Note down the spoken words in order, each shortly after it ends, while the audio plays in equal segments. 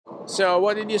So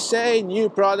what did you say? New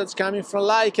products coming from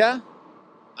Leica?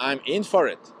 I'm in for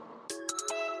it.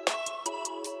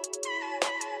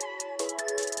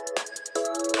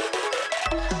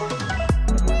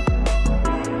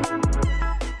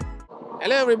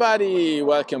 Hello everybody,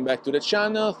 welcome back to the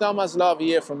channel. Thomas Love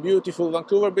here from beautiful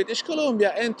Vancouver, British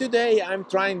Columbia, and today I'm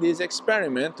trying this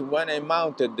experiment when I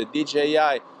mounted the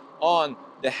DJI on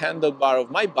the handlebar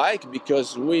of my bike,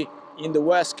 because we in the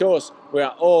West Coast, we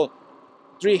are all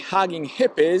tree-hugging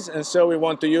hippies, and so we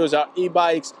want to use our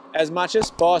e-bikes as much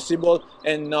as possible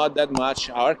and not that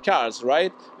much our cars,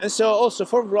 right? And so also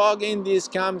for vlogging this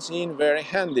comes in very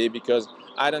handy, because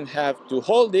I don't have to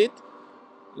hold it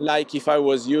like if I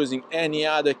was using any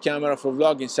other camera for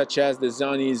vlogging, such as the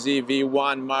Sony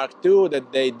ZV1 Mark II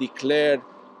that they declared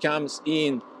comes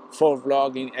in for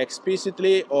vlogging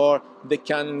explicitly, or the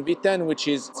Canon V10, which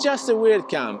is just a weird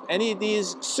cam, and it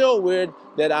is so weird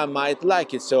that I might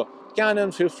like it. So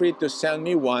Canon, feel free to send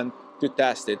me one to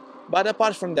test it. But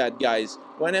apart from that, guys,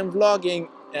 when I'm vlogging,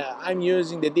 I'm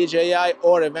using the DJI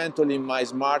or eventually my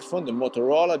smartphone, the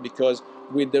Motorola, because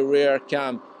with the rear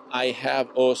cam I have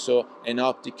also an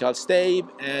optical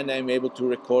stabilizer and I'm able to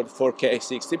record 4K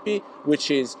 60p, which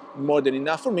is more than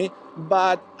enough for me,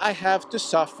 but I have to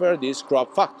suffer this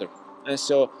crop factor. And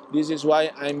so this is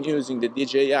why I'm using the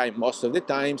DJI most of the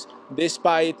times,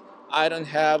 despite I don't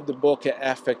have the bokeh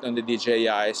effect on the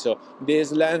DJI. So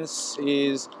this lens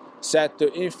is set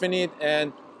to infinite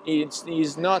and it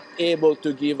is not able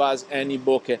to give us any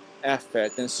bokeh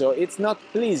effect. And so it's not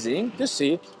pleasing to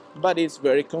see, but it's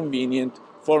very convenient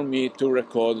for me to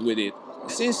record with it.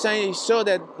 Since I saw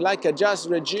that Leica just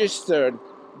registered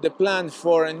the plan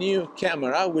for a new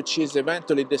camera, which is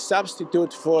eventually the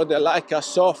substitute for the Leica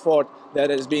Sofort that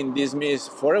has been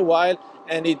dismissed for a while,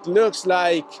 and it looks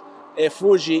like a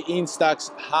Fuji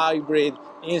Instax hybrid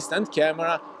instant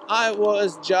camera, I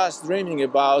was just dreaming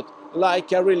about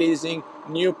Leica releasing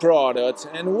new products,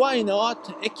 and why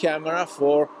not a camera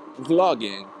for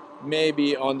vlogging?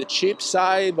 Maybe on the cheap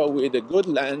side, but with a good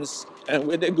lens and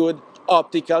with a good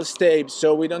optical stabilizer,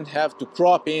 so we don't have to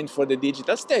crop in for the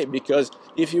digital stabilizer, because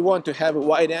if you want to have a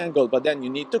wide angle but then you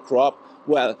need to crop,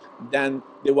 well, then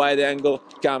the wide angle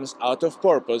comes out of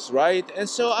purpose, right? And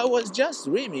so I was just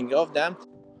dreaming of them.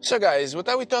 So guys, what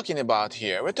are we talking about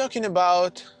here? We're talking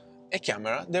about a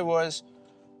camera that was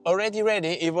already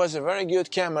ready. It was a very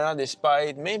good camera,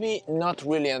 despite maybe not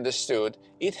really understood.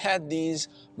 It had this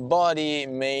body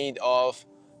made of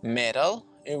metal.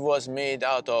 It was made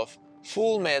out of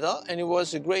full metal, and it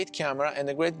was a great camera and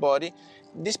a great body,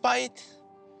 despite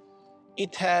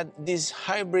it had this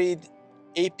hybrid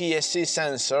APSc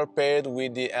sensor paired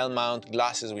with the M-mount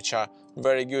glasses, which are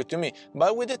very good to me.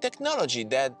 But with the technology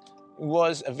that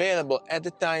was available at the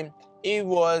time, it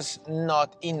was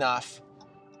not enough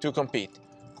to compete.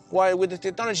 While with the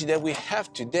technology that we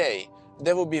have today,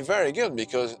 that would be very good,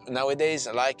 because nowadays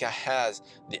Leica has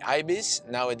the IBIS,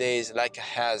 nowadays Leica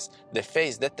has the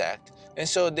face detect, and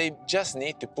so they just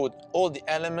need to put all the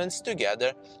elements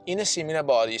together in a similar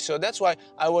body. So that's why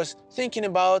I was thinking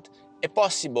about a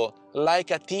possible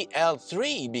Leica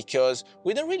TL3, because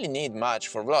we don't really need much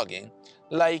for vlogging.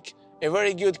 Like a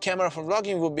very good camera for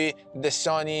vlogging would be the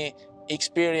Sony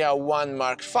Xperia 1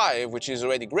 Mark V, which is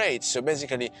already great. So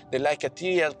basically the Leica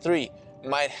TL3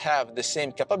 might have the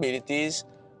same capabilities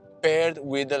paired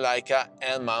with the Leica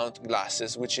M-mount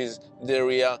glasses, which is the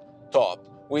real top.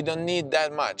 We don't need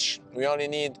that much. We only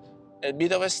need a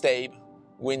bit of a stabilizer.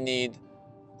 We need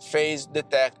face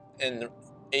detect and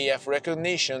AF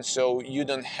recognition, so you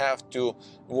don't have to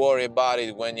worry about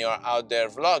it when you're out there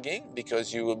vlogging,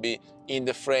 because you will be in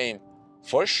the frame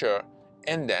for sure.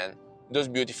 And then those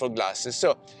beautiful glasses.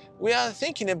 So we are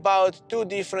thinking about two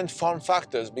different form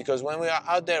factors, because when we are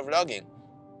out there vlogging,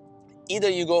 either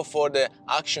you go for the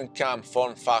action cam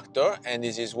form factor, and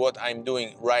this is what I'm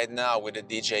doing right now with the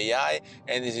DJI,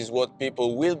 and this is what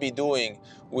people will be doing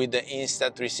with the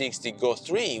Insta360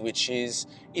 GO3, which is,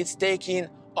 it's taking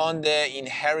on the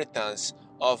inheritance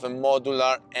of a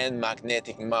modular and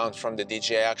magnetic mount from the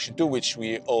DJI Action 2, which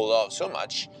we all love so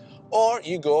much. Or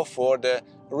you go for the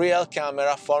real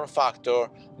camera form factor,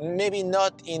 maybe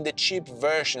not in the cheap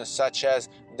versions such as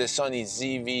the Sony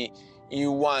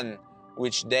ZV1,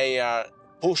 which they are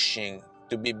pushing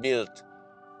to be built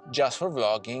just for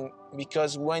vlogging,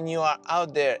 because when you are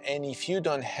out there and if you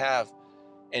don't have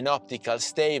an optical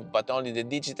stabilizer but only the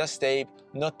digital stabilizer,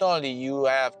 not only you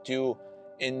have to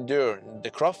endure the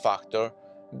crop factor,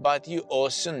 but you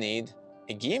also need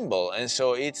a gimbal, and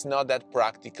so it's not that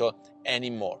practical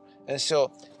anymore. And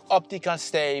so optical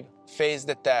stabilizer, face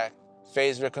detect,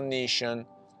 face recognition,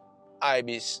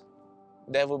 IBIS,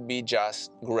 that would be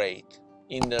just great.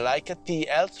 in the Leica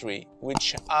TL3,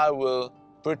 which I will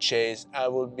purchase. I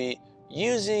will be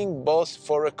using both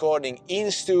for recording in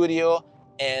studio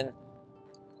and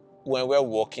when we're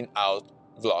walking out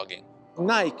vlogging.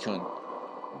 Nikon,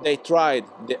 they tried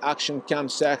the action cam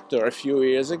sector a few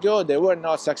years ago. They were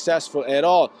not successful at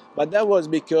all, but that was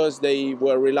because they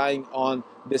were relying on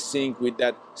the sync with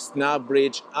that snap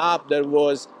bridge app that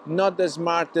was not the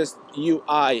smartest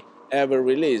UI ever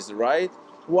released, right?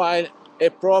 While a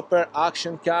proper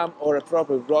action cam or a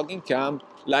proper vlogging cam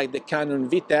like the Canon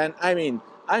V10, I mean,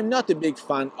 I'm not a big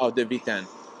fan of the V10,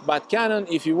 but Canon,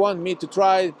 if you want me to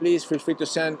try it, please feel free to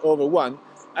send over one.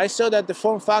 I saw that the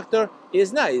form factor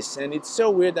is nice and it's so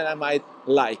weird that I might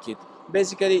like it.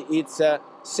 Basically, it's a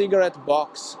cigarette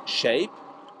box shape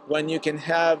when you can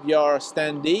have your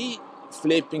standee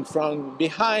flipping from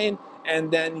behind,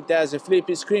 and then it has a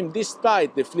flippy screen.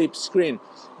 Despite the flip screen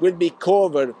will be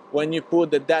covered when you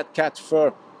put the dead cat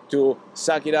fur to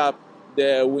suck it up,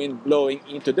 the wind blowing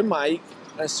into the mic,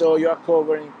 and so you are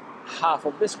covering half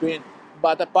of the screen.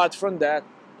 But apart from that,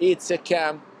 it's a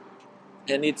cam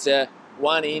and it's a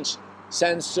 1-inch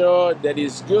sensor that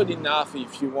is good enough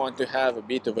if you want to have a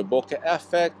bit of a bokeh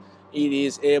effect. It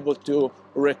is able to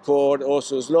record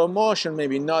also slow motion,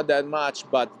 maybe not that much,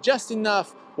 but just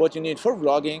enough what you need for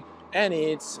vlogging, and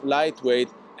it's lightweight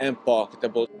and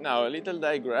pocketable. Now a little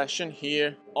digression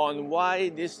here on why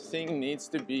this thing needs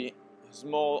to be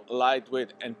small,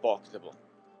 lightweight and pocketable.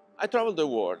 I travel the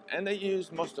world and I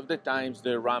use most of the times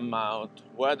the RAM mount,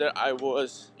 whether I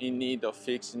was in need of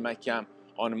fixing my cam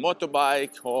on a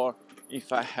motorbike or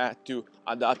if I had to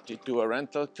adapt it to a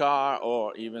rental car,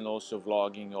 or even also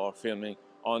vlogging or filming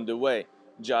on the way,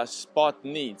 just spot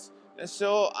needs. And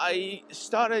so I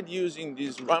started using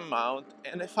this RAM mount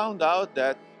and I found out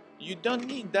that you don't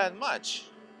need that much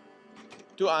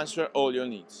to answer all your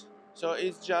needs. So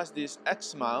it's just this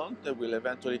X mount that will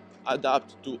eventually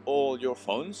adapt to all your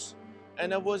phones,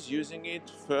 and I was using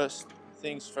it first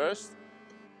things first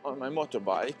on my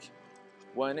motorbike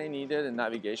when I needed a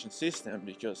navigation system,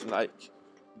 because like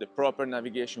the proper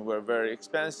navigation were very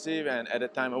expensive, and at the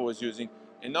time I was using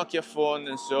a Nokia phone,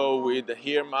 and so with the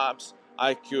Here Maps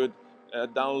I could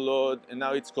download, and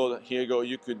now it's called Here Go,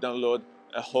 you could download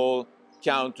a whole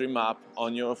country map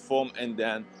on your phone and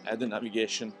then add the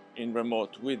navigation in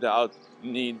remote without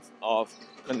need of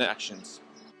connections.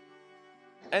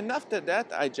 And after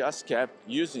that I just kept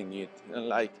using it. And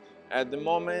like at the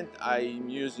moment I'm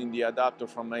using the adapter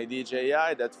from my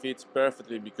DJI that fits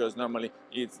perfectly, because normally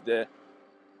it's the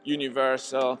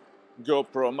universal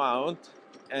GoPro mount,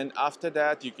 and after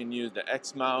that you can use the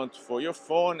X mount for your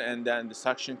phone and then the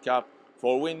suction cup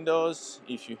for Windows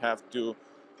if you have to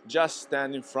just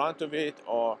stand in front of it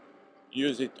or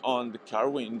use it on the car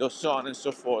window, so on and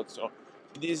so forth. So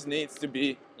this needs to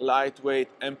be lightweight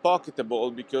and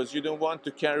pocketable, because you don't want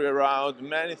to carry around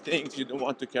many things, you don't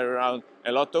want to carry around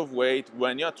a lot of weight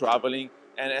when you're traveling,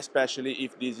 and especially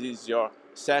if this is your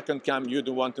second cam, you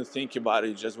don't want to think about it,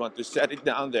 you just want to set it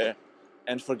down there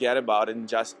and forget about it and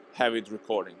just have it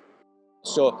recording.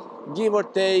 So give or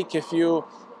take a few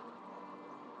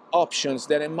options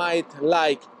that I might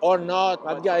like or not,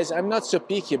 but guys, I'm not so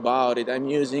picky about it. I'm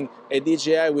using a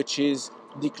DJI which is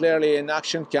clearly an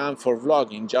action cam for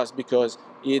vlogging, just because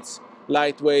it's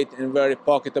lightweight and very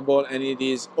pocketable, and it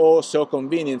is also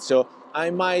convenient. So I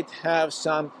might have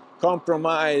some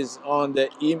compromise on the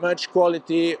image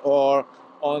quality or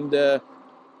on the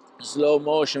slow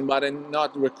motion, but I'm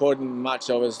not recording much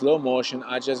of a slow motion.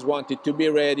 I just want it to be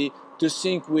ready to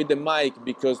sync with the mic,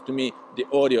 because to me the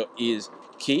audio is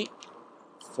key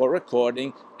for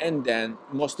recording. And then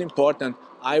most important,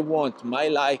 I want my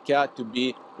Leica to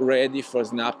be ready for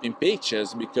snapping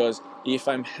pictures, because if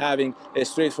I'm having a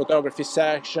street photography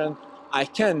section I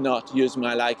cannot use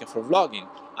my Leica for vlogging.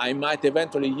 I might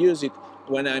eventually use it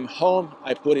when I'm home,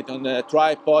 I put it on a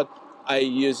tripod, I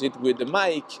use it with the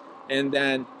mic, and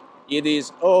then it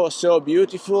is oh so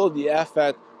beautiful. The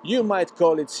effect, you might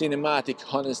call it cinematic,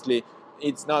 honestly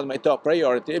it's not my top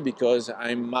priority because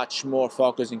I'm much more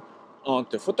focusing on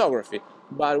the photography.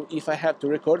 But if I have to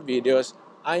record videos,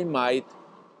 I might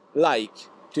like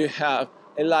to have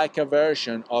a Leica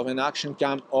version of an action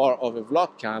cam or of a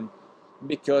vlog cam,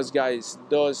 because guys,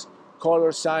 those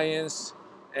color science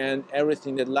and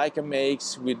everything that Leica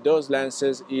makes with those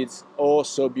lenses, it's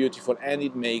also beautiful and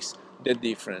it makes the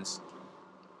difference.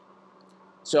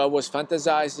 So I was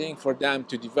fantasizing for them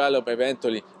to develop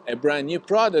eventually a brand new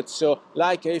product. So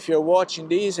Leica, if you're watching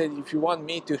this and if you want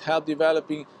me to help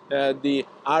developing the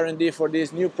R&D for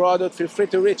this new product, feel free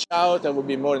to reach out. I will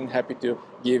be more than happy to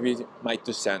give you my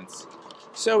 2 cents.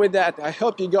 So with that, I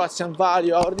hope you got some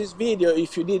value out of this video.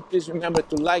 If you did, please remember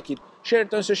to like it share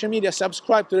it on social media,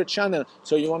 subscribe to the channel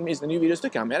so you won't miss the new videos to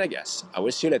come, and I guess I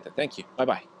will see you later. Thank you. Bye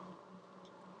bye.